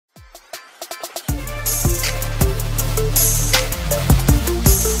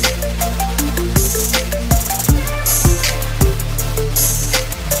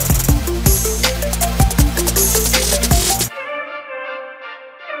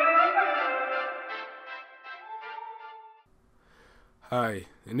Hi,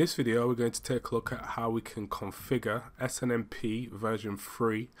 in this video we're going to take a look at how we can configure SNMP version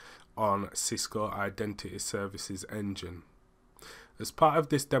 3 on Cisco Identity Services Engine. As part of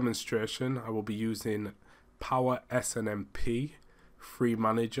this demonstration I will be using Power SNMP 3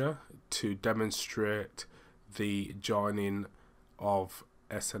 Manager to demonstrate the joining of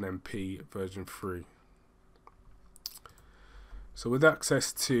SNMP version 3. So with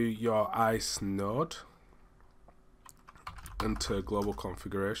access to your ISE node, enter global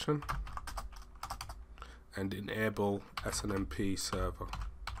configuration and enable SNMP server.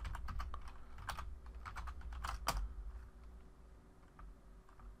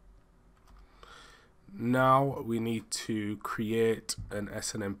 Now we need to create an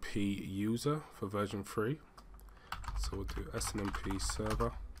SNMP user for version 3. So we'll do SNMP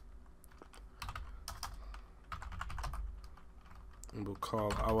server and we'll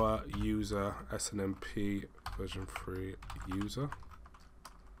call our user SNMP version 3 user,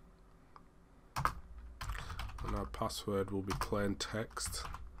 and our password will be plain text.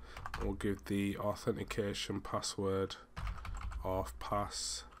 We'll give the authentication password of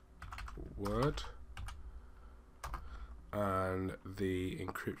password and the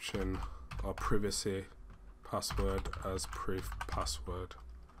encryption or privacy password as priv password.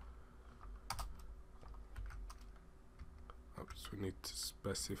 Oops, we need to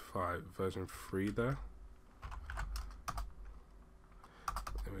specify version 3 there.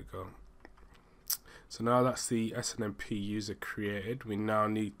 There we go. So now that's the SNMP user created, we now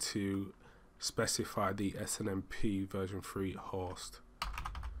need to specify the SNMP version 3 host.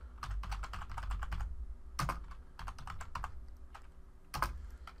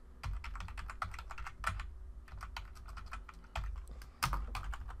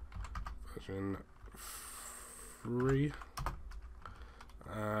 Version 3,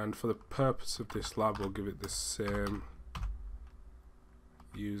 and for the purpose of this lab we'll give it the same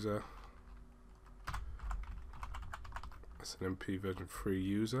user, SNMP version 3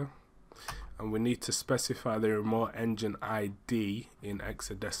 user, and we need to specify the remote engine ID in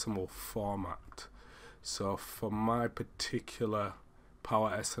hexadecimal format. So for my particular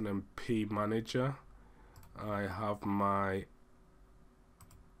Power SNMP manager, I have my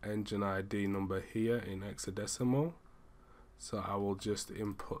engine ID number here in hexadecimal, so I will just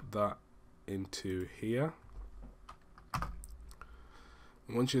input that into here.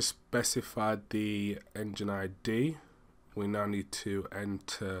 Once you specified the engine ID, we now need to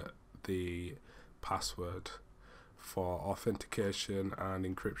enter the password for authentication and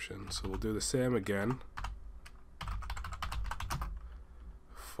encryption. So we'll do the same again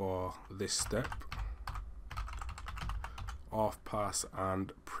for this step, auth pass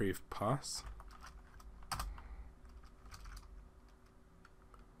and priv pass.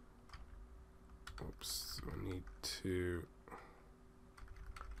 Oops, we need to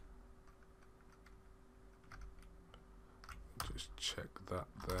just check that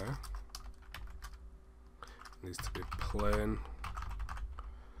there. It needs to be plain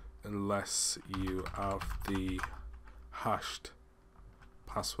unless you have the hashed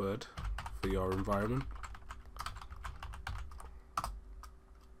password for your environment.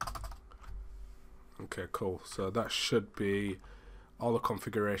 Okay, cool. So that should be all the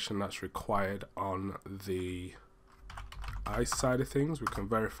configuration that's required on the ISE side of things. We can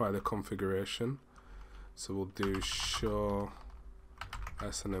verify the configuration. So we'll do show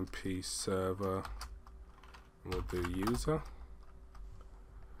SNMP server and we'll do user.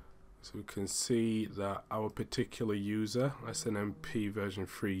 So we can see that our particular user, SNMP version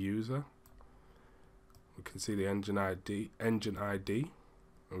 3 user, we can see the engine ID,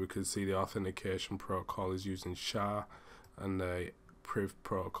 and we can see the authentication protocol is using SHA, and the priv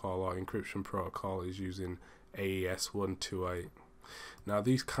protocol or encryption protocol is using AES-128. Now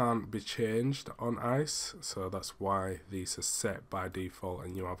these can't be changed on ISE, so that's why these are set by default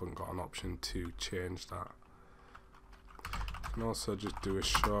and you haven't got an option to change that. You can also just do a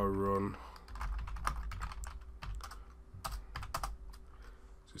show run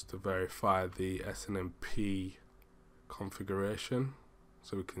just to verify the SNMP configuration,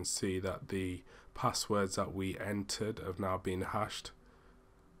 so we can see that the passwords that we entered have now been hashed,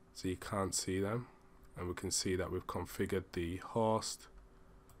 so you can't see them, and we can see that we've configured the host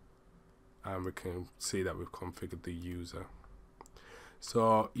and we can see that we've configured the user.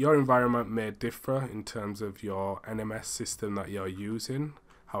 So your environment may differ in terms of your NMS system that you're using.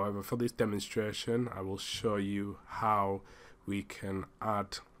 However, for this demonstration I will show you how we can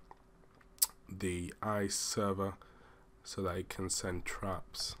add the ISE server so that it can send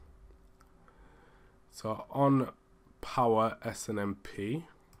traps. So on Power SNMP,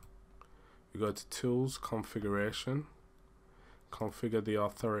 we go to Tools, Configuration, configure the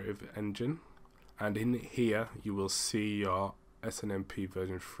authoritative engine, and in here you will see your SNMP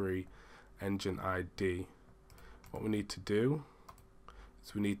version 3 engine ID. What we need to do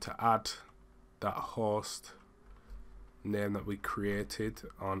is we need to add that host name that we created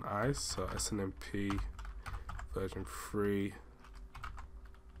on ISE, so SNMP version 3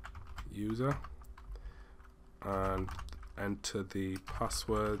 user, and enter the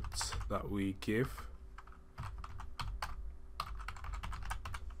passwords that we give.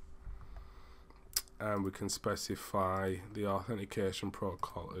 And we can specify the authentication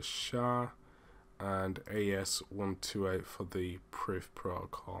protocol as SHA and AES-128 for the PRIV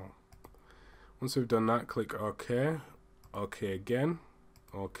protocol. Once we've done that, click OK, OK again,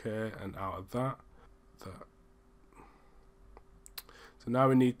 OK, and out of that. So now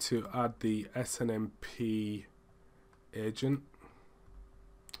we need to add the SNMP agent,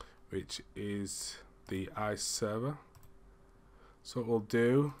 which is the ISE server. So what we'll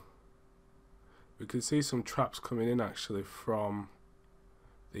do, we can see some traps coming in actually from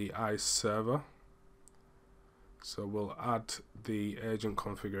the ISE server. So we'll add the agent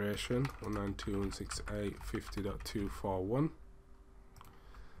configuration 192.168.50.241,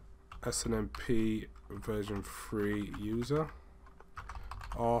 SNMP version 3 user,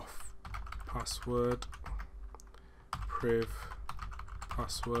 auth password, priv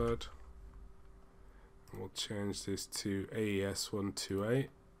password, and we'll change this to AES-128.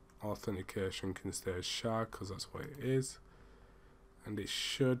 Authentication can stay as SHA because that's what it is, and it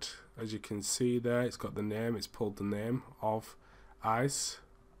should, as you can see there, it's got the name, it's pulled the name of ISE,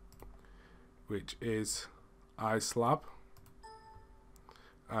 which is ISE Lab,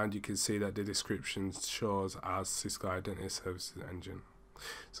 and you can see that the description shows as Cisco Identity Services Engine.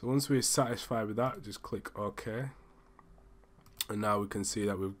 So once we're satisfied with that, just click OK, and now we can see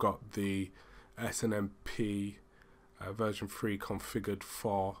that we've got the SNMP version 3 configured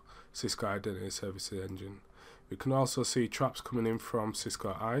for Cisco Identity Services Engine. We can also see traps coming in from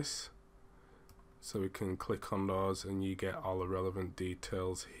Cisco ISE, so we can click on those and you get all the relevant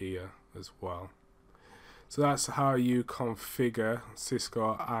details here as well. So that's how you configure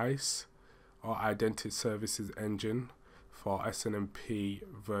Cisco ISE or Identity Services Engine for SNMP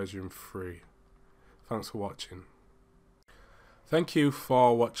version 3. Thanks for watching. Thank you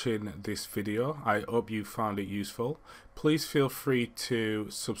for watching this video. I hope you found it useful. Please feel free to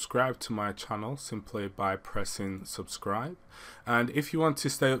subscribe to my channel simply by pressing subscribe. And if you want to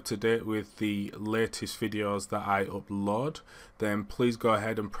stay up to date with the latest videos that I upload, then please go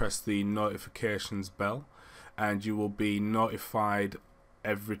ahead and press the notifications bell, and you will be notified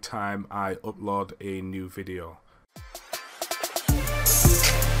every time I upload a new video.